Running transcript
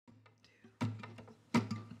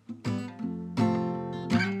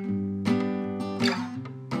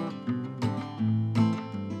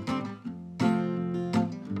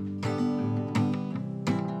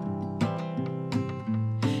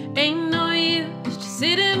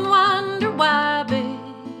sit and wonder why, babe.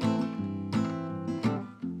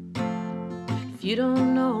 If you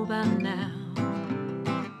don't know by now,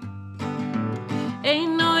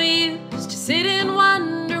 ain't no use to sit and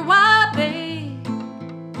wonder why, babe.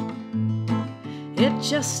 It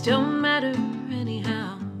just don't matter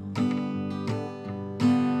anyhow.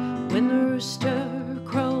 When the rooster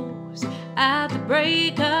crows at the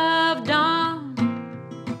break of dawn,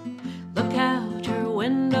 look out your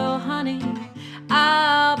window, honey,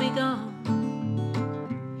 I'll be gone.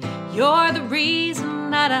 You're the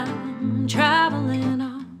reason that I'm traveling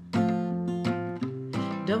on.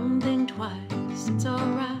 Don't think twice, it's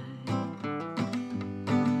alright.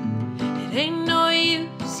 It ain't no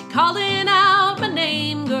use you calling out my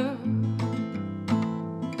name, girl,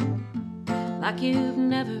 like you've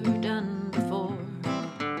never done before.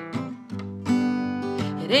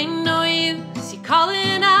 It ain't no use you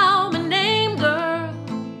calling out my name, girl,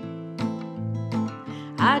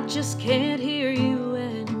 I just can't hear you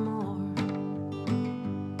anymore.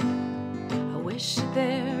 I wish that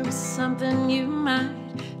there was something you might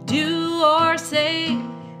do or say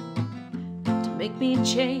to make me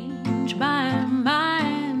change my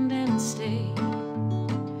mind and stay.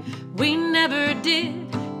 We never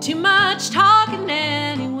did too much talking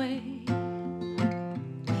anyway.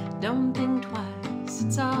 Don't think twice,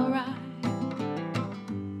 it's alright.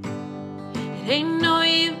 It ain't no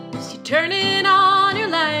use you turning on your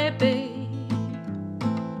light, babe,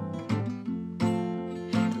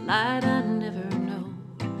 the light I never knowed.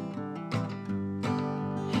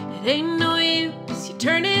 It ain't no use you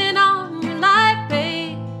turning on your light,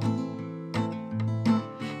 babe,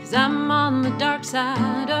 'cause I'm on the dark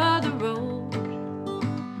side of the road.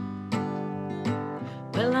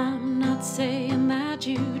 Well, I'm not saying that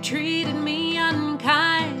you treated me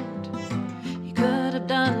unkind. You could have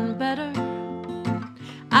done better,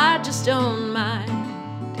 I just don't mind.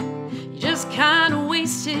 You just kinda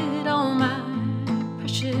wasted all my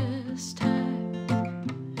precious time.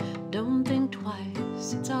 Don't think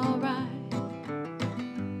twice, it's alright.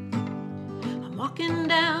 I'm walking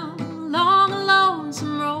down a long,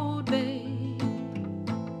 lonesome road, babe.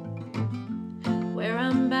 Where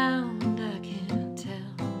I'm bound, I can't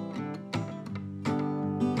tell.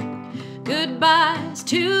 Goodbye's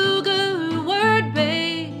too good a word,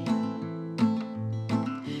 babe,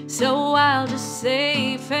 so I'll just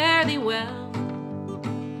say fare thee well.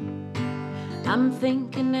 I'm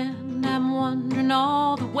thinking and I'm wondering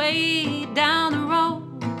all the way down the road.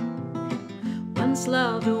 Once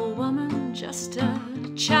loved a woman, just a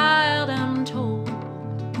child, I'm told.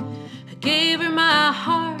 I gave her my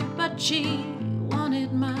heart, but she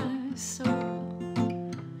wanted my soul.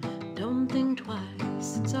 Don't think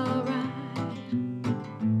twice, it's alright.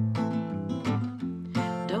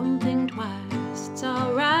 Don't think twice, it's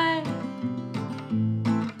alright.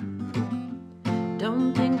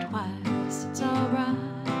 Don't think twice, it's alright.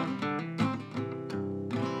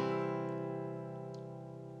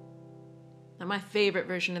 Now, my favorite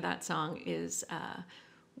version of that song is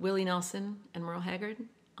Willie Nelson and Merle Haggard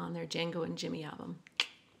on their Django and Jimmie album.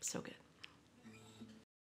 So good.